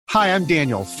Hi, I'm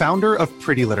Daniel, founder of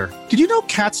Pretty Litter. Did you know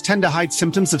cats tend to hide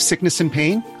symptoms of sickness and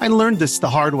pain? I learned this the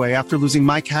hard way after losing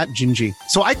my cat, Gingy.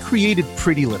 So I created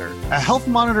Pretty Litter, a health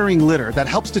monitoring litter that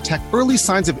helps detect early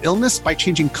signs of illness by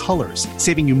changing colors,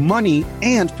 saving you money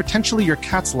and potentially your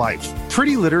cat's life.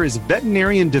 Pretty Litter is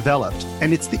veterinarian developed,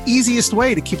 and it's the easiest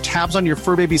way to keep tabs on your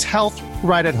fur baby's health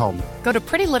right at home. Go to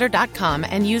prettylitter.com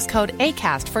and use code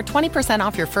ACAST for 20%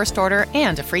 off your first order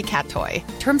and a free cat toy.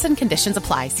 Terms and conditions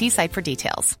apply. See site for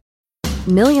details.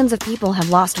 Millions of people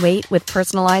have lost weight with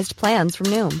personalized plans from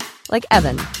Noom. Like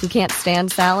Evan, who can't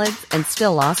stand salads and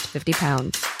still lost 50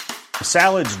 pounds.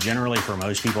 Salads generally for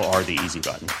most people are the easy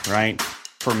button, right?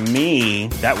 For me,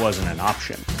 that wasn't an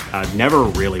option. I never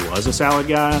really was a salad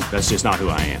guy. That's just not who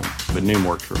I am. But Noom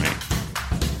worked for me.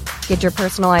 Get your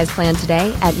personalized plan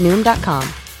today at Noom.com.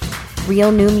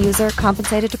 Real Noom user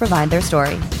compensated to provide their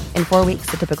story. In 4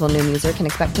 weeks, the typical Noom user can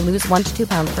expect to lose 1 to 2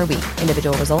 pounds per week.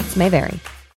 Individual results may vary.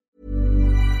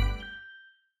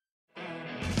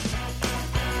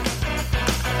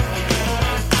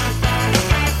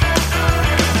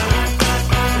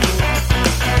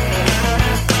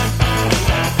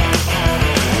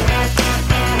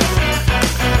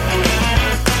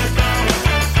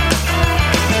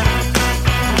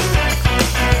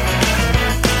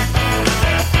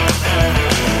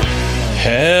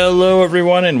 Hello,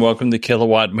 everyone, and welcome to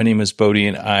Kilowatt. My name is Bodie,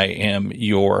 and I am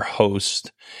your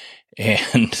host.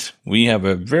 And we have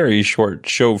a very short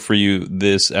show for you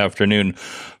this afternoon,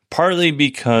 partly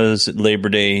because Labor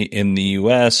Day in the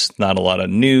U.S., not a lot of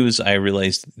news. I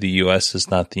realized the U.S. is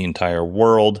not the entire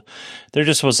world. There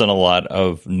just wasn't a lot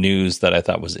of news that I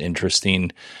thought was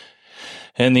interesting.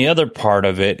 And the other part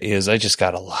of it is I just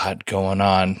got a lot going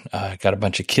on. I got a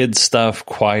bunch of kids stuff,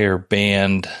 choir,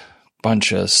 band,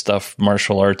 bunch of stuff,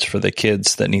 martial arts for the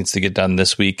kids that needs to get done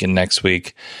this week and next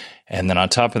week. And then on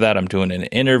top of that, I'm doing an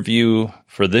interview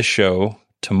for this show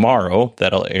tomorrow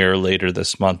that'll air later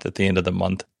this month at the end of the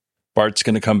month. Bart's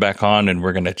going to come back on and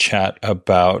we're going to chat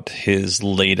about his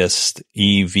latest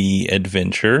EV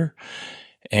adventure.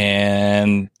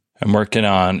 And I'm working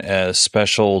on a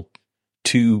special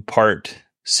 2-part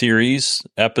series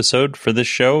episode for this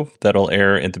show that'll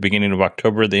air at the beginning of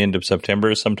October, the end of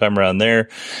September, sometime around there.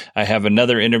 I have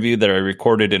another interview that I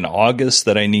recorded in August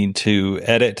that I need to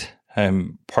edit.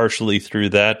 I'm partially through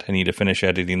that. I need to finish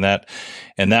editing that,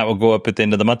 and that will go up at the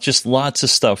end of the month. Just lots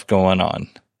of stuff going on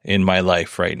in my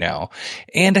life right now.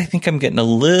 And I think I'm getting a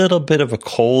little bit of a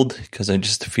cold because I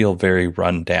just feel very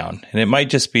run down, and it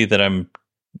might just be that I'm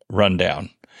run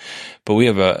down. But we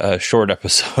have a short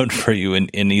episode for you in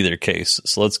either case.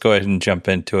 So let's go ahead and jump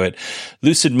into it.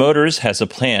 Lucid Motors has a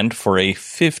plan for a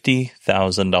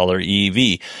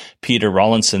 $50,000 EV. Peter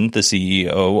Rawlinson, the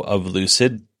CEO of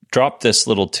Lucid, dropped this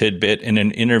little tidbit in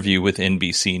an interview with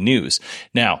NBC News.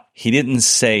 Now, he didn't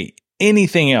say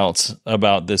anything else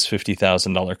about this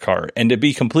 $50,000 car. And to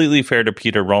be completely fair to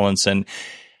Peter Rawlinson,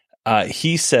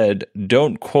 he said,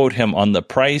 don't quote him on the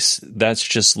price. That's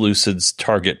just Lucid's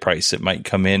target price. It might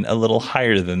come in a little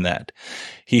higher than that.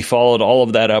 He followed all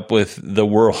of that up with the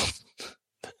world.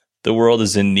 The world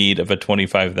is in need of a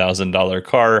 $25,000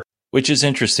 car, which is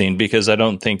interesting because I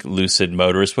don't think Lucid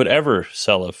Motors would ever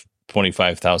sell a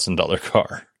 $25,000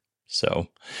 car. So,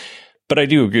 but I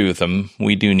do agree with him.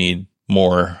 We do need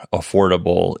more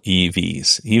affordable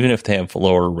EVs, even if they have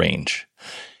lower range.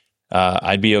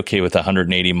 I'd be okay with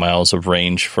 180 miles of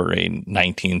range for a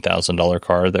 $19,000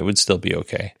 car. That would still be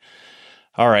okay.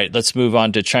 All right, let's move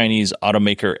on to Chinese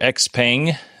automaker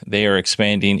XPeng. They are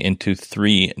expanding into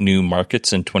 3 new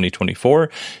markets in 2024.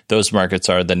 Those markets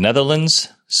are the Netherlands,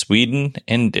 Sweden,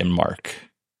 and Denmark.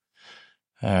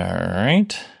 All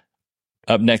right.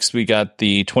 Up next, we got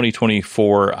the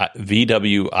 2024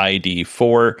 VW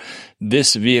ID4.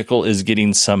 This vehicle is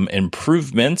getting some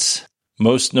improvements.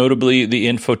 Most notably, the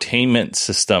infotainment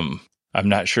system. I'm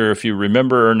not sure if you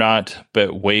remember or not,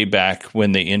 but way back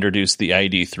when they introduced the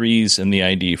ID3s and the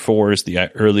ID4s,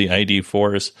 the early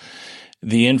ID4s,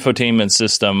 the infotainment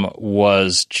system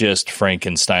was just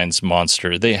Frankenstein's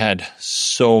monster. They had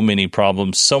so many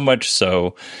problems, so much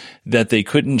so that they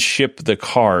couldn't ship the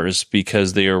cars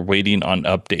because they are waiting on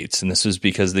updates. And this was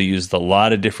because they used a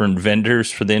lot of different vendors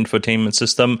for the infotainment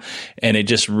system, and it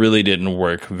just really didn't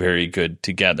work very good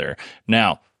together.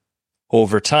 Now,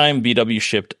 over time, VW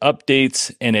shipped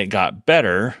updates, and it got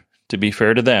better. To be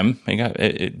fair to them,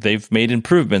 they've made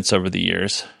improvements over the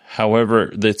years.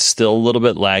 However, it's still a little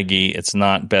bit laggy. It's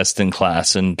not best in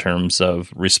class in terms of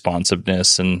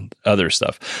responsiveness and other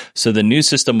stuff. So the new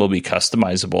system will be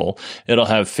customizable. It'll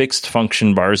have fixed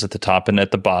function bars at the top and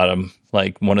at the bottom.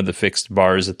 Like one of the fixed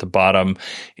bars at the bottom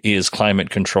is climate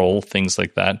control, things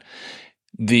like that.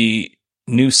 The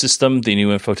new system, the new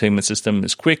infotainment system,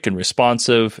 is quick and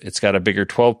responsive. It's got a bigger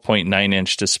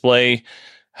 12.9-inch display.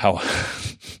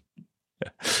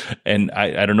 And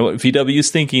I don't know what VW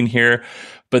is thinking here,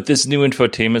 but this new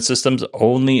infotainment system's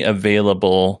only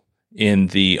available in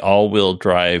the all-wheel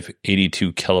drive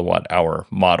 82 kilowatt-hour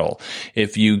model.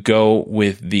 If you go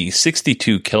with the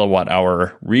 62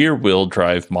 kilowatt-hour rear-wheel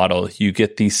drive model, you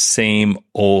get the same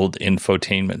old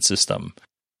infotainment system.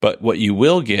 But what you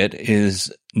will get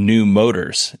is new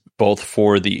motors, both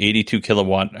for the 82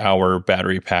 kilowatt-hour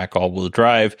battery pack all-wheel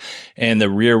drive and the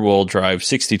rear-wheel drive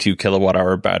 62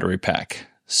 kilowatt-hour battery pack.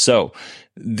 So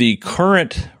the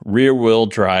current rear-wheel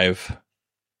drive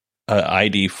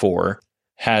ID4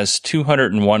 has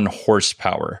 201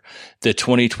 horsepower. The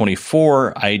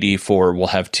 2024 ID4 will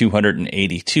have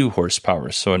 282 horsepower,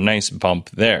 so a nice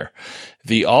bump there.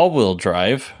 The all-wheel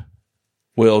drive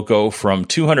will go from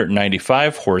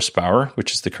 295 horsepower,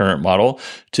 which is the current model,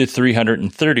 to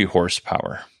 330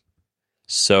 horsepower.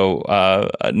 So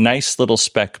a nice little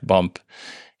spec bump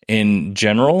in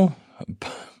general,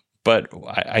 but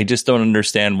I just don't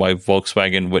understand why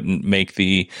Volkswagen wouldn't make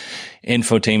the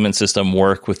infotainment system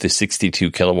work with the 62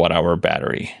 kilowatt-hour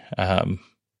battery and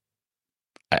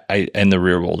the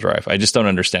rear-wheel drive. I just don't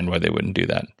understand why they wouldn't do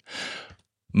that.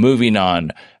 Moving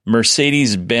on,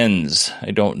 Mercedes-Benz.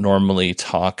 I don't normally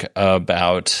talk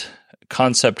about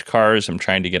concept cars. I'm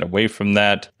trying to get away from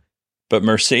that. But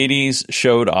Mercedes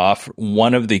showed off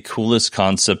one of the coolest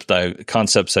concepts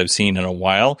I've seen in a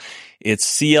while.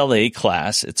 It's CLA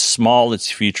class. It's small.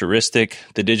 It's futuristic.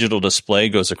 The digital display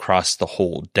goes across the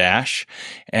whole dash.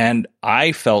 And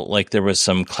I felt like there was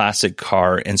some classic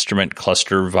car instrument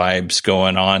cluster vibes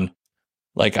going on.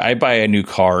 Like, I buy a new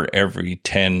car every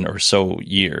 10 or so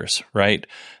years, right?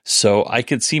 So I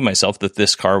could see myself that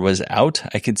this car was out.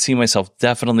 I could see myself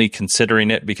definitely considering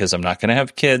it because I'm not going to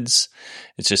have kids.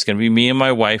 It's just going to be me and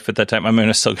my wife at that time.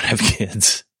 I'm still going to have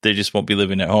kids. They just won't be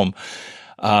living at home.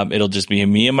 It'll just be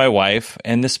me and my wife.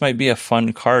 And this might be a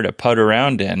fun car to put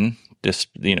around in, just,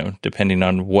 depending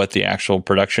on what the actual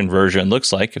production version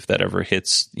looks like, if that ever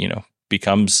hits,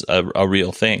 becomes a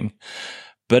real thing.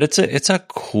 But it's a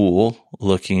cool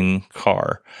looking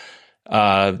car.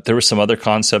 There were some other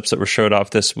concepts that were showed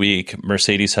off this week.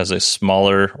 Mercedes has a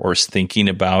smaller, or is thinking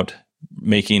about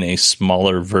making a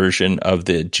smaller version of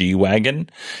the G-Wagon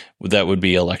that would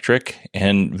be electric.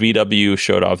 And VW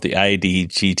showed off the ID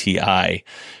GTI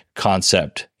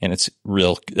concept, and it's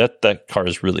real. That car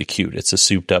is really cute. It's a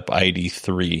souped up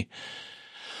ID3.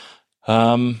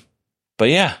 But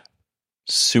yeah.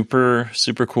 Super,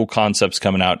 super cool concepts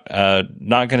coming out.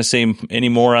 Not going to say any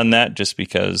more on that just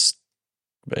because,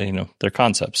 they're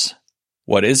concepts.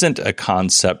 What isn't a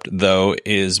concept, though,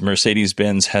 is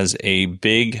Mercedes-Benz has a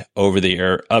big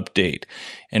over-the-air update.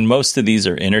 And most of these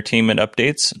are entertainment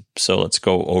updates, so let's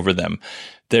go over them.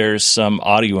 There's some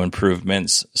audio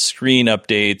improvements, screen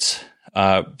updates,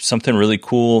 something really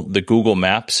cool. The Google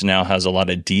Maps now has a lot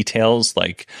of details,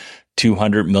 like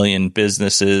 200 million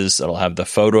businesses. It'll have the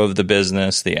photo of the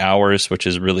business, the hours, which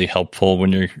is really helpful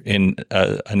when you're in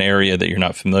an area that you're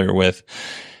not familiar with.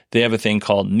 They have a thing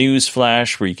called News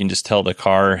Flash where you can just tell the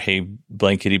car, hey,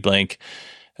 blankety blank,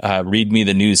 read me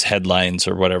the news headlines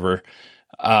or whatever.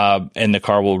 And the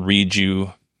car will read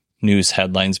you news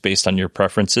headlines based on your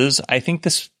preferences. I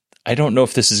don't know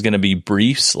if this is going to be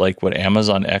briefs like what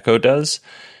Amazon Echo does,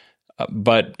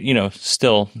 but,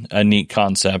 still a neat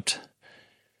concept.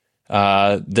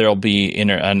 There'll be,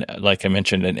 like I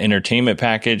mentioned, an entertainment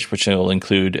package, which will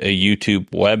include a YouTube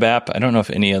web app. I don't know if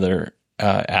any other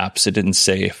apps, it didn't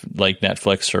say if like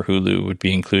Netflix or Hulu would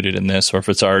be included in this, or if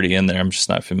it's already in there. I'm just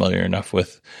not familiar enough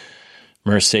with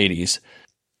Mercedes.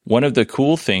 One of the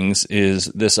cool things is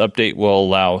this update will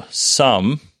allow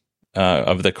some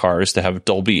of the cars to have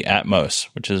Dolby Atmos,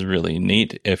 which is really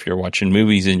neat if you're watching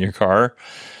movies in your car.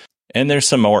 And there's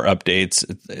some more updates.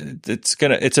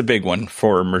 It's a big one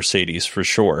for Mercedes for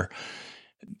sure.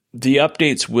 The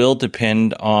updates will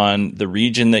depend on the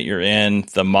region that you're in,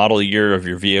 the model year of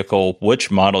your vehicle,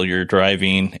 which model you're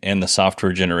driving, and the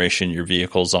software generation your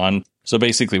vehicle's on. So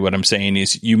basically what I'm saying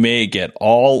is you may get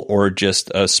all or just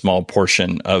a small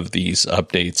portion of these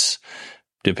updates,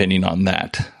 depending on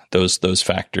those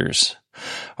factors.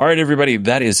 All right, everybody,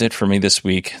 that is it for me this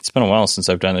week. It's been a while since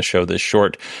I've done a show this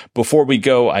short. Before we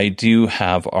go, I do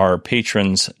have our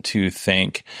patrons to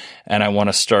thank, and I want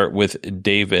to start with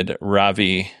David,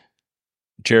 Ravi,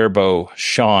 Jerbo,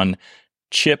 Sean,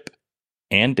 Chip,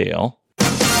 and Dale,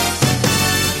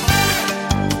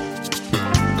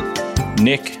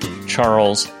 Nick,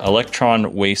 Charles,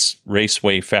 Electron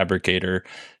Raceway Fabricator,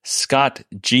 Scott,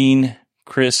 Gene,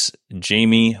 Chris,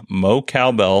 Jamie, Mo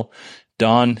Cowbell,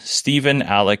 Don, Stephen,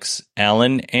 Alex,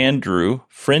 Alan, Andrew,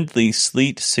 Friendly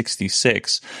Sleet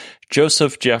 66,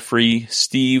 Joseph, Jeffrey,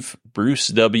 Steve, Bruce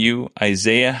W.,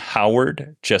 Isaiah,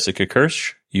 Howard, Jessica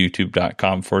Kirsch,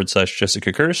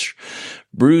 youtube.com/Jessica Kirsch,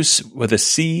 Bruce with a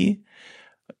C,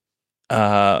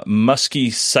 Muskie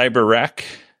Cyberrack,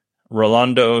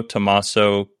 Rolando,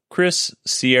 Tommaso, Chris,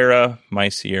 Sierra, My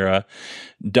Sierra,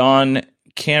 Don,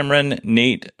 Cameron,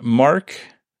 Nate, Mark,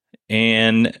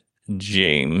 and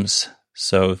James.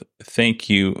 So thank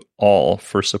you all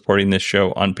for supporting this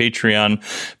show on Patreon.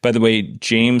 By the way,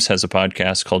 James has a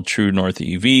podcast called True North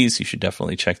EVs. You should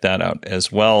definitely check that out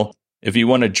as well. If you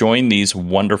want to join these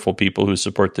wonderful people who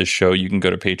support this show, you can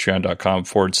go to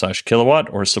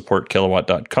patreon.com/kilowatt or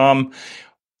supportkilowatt.com.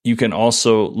 You can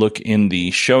also look in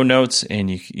the show notes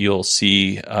and you'll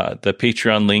see the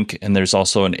Patreon link. And there's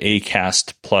also an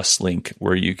Acast Plus link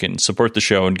where you can support the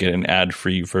show and get an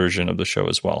ad-free version of the show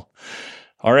as well.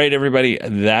 All right, everybody,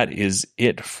 that is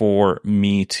it for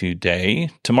me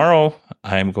today. Tomorrow,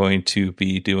 I'm going to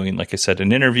be doing, like I said,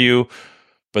 an interview,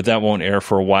 but that won't air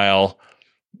for a while.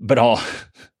 But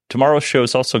tomorrow's show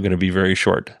is also going to be very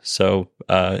short. So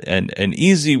an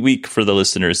easy week for the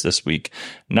listeners this week,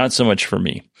 not so much for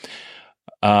me.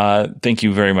 Thank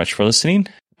you very much for listening,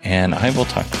 and I will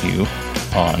talk to you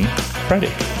on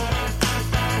Friday.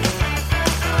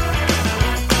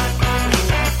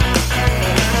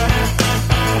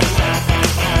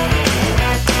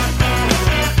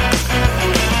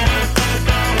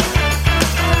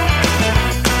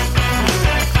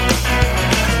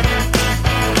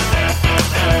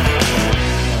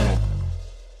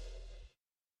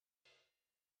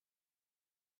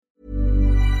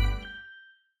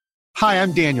 Hi,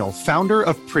 I'm Daniel, founder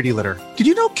of Pretty Litter. Did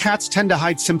you know cats tend to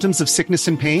hide symptoms of sickness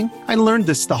and pain? I learned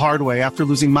this the hard way after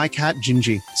losing my cat,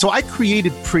 Gingy. So I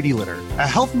created Pretty Litter, a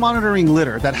health monitoring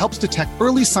litter that helps detect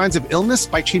early signs of illness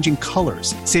by changing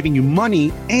colors, saving you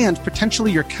money and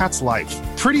potentially your cat's life.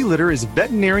 Pretty Litter is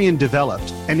veterinarian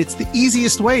developed, and it's the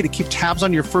easiest way to keep tabs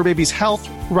on your fur baby's health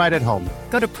right at home.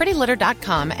 Go to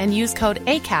prettylitter.com and use code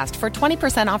ACAST for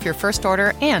 20% off your first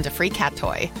order and a free cat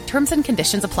toy. Terms and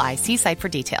conditions apply. See site for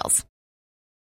details.